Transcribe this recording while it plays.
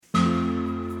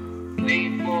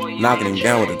knocking him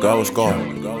down with a gold scar.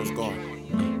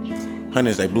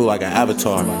 Hundreds, they blue like an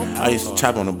avatar. I used to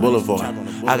chop on the boulevard.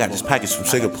 I got this package from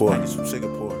Singapore.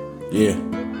 Yeah.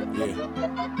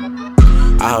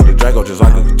 I hold the Draco just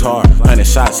like a guitar. 100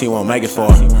 shots, he won't make it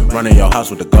far. Running your house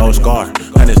with a gold scar.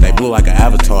 Hundreds, they blue like an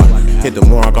avatar. Hit the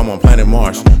morgue, I'm on planet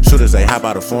Mars. Shooters, they hop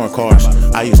out of foreign cars.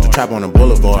 I used to trap on the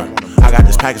boulevard. I got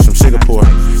this package from Singapore.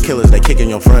 Killers, they kick in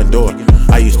your front door.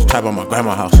 I used to trap on my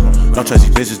grandma's house. Don't trust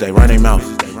these bitches, they run their mouth.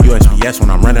 USPS when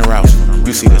I'm running routes.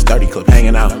 You see this dirty clip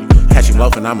hanging out. Catch you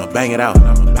loafing, I'ma bang it out.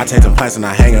 I take them plants and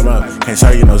I hang them up. Can't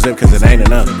serve you no zip cause it ain't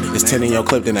enough. It's 10 in your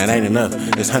clip, then that ain't enough.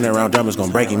 This 100-round drum is gon'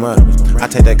 break him up. I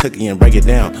take that cookie and break it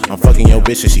down. I'm fucking your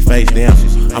bitch and she face down.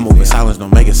 I'm moving silence,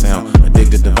 don't make it sound.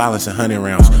 Addicted to violence and 100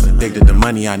 rounds. Addicted to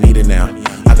money, I need it now.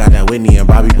 I got that Whitney and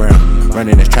Bobby Brown.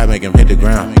 Running this trap, make him hit the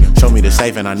ground. Show me the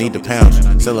safe and I need the pounds.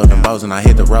 Still up in bows and I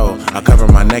hit the road. I cover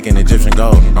my neck in Egyptian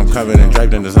gold. I'm covered and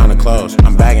draped in designer clothes.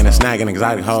 I'm bagging and snagging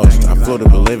exotic hoes. I flew to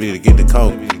Bolivia to get the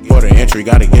coke. Port of entry,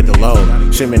 gotta get the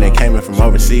load. Shipment that came in from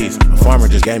overseas. A farmer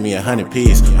just gave me 100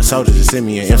 P's. A soldier just sent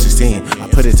me an M16. I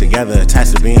put it together,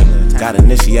 attached to beam. Got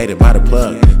initiated by the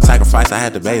plug. Sacrifice, I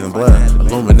had to bathe in blood.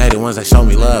 Illuminated ones that show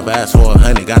me love. Asked for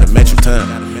 100, got a metric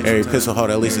ton. Every pistol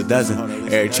hold at least a dozen.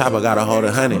 Every chopper got a hold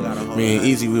 100. Me and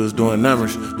Easy, we was doing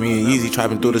numbers. Me and Easy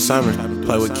trapping through the summer.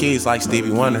 Play with kids like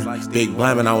Stevie Wonder. Big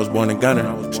blammin', I was born a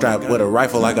gunner. Strapped with a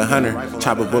rifle like a hunter.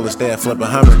 Chopper bullets there, flip a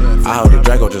Hummer. I hold the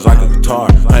Draco just like a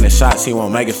guitar. 100 shots, he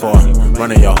won't make it far.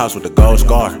 Running your house with a gold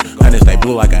scar. Hundreds, they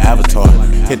blue like an avatar.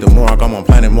 Hit the morgue, I'm on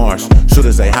planet Mars.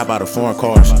 Shooters, they hop out of foreign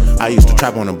cars. I used to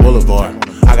trap on the boulevard.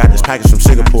 I got this package from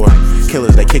Singapore.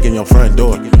 Killers, they kick in your front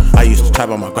door. I used to trap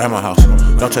on my grandma's house.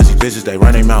 Don't trust these bitches, they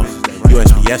run their mouth.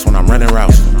 USPS when I'm running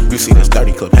routes. You see this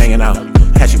dirty clip hanging out.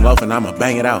 Catch you loafing, I'ma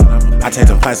bang it out. I take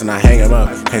them plants and I hang them up.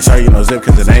 Can't serve you no zip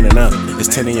cause it ain't enough. It's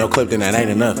 10 in your clip, then that ain't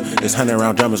enough. This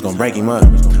 100-round drum is gon' break him up.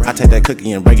 I take that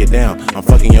cookie and break it down. I'm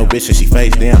fucking your bitch and she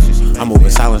face down. I'm moving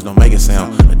silence, don't make it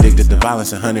sound. Addicted to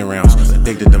violence and 100 rounds.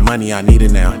 Addicted to money, I need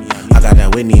it now. I got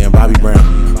that Whitney and Bobby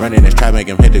Brown. Running this trap, make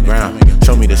him hit the ground.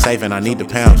 Show me the safe and I need the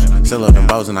pounds. Still up in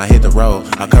bows and I hit the road.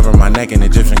 I cover my neck in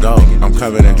Egyptian gold. I'm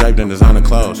covered and draped in designer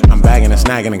clothes. I'm bagging and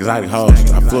snagging exotic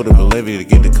hoes. I flew to Bolivia to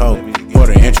get the coke. Port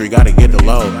of entry, gotta get the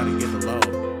load.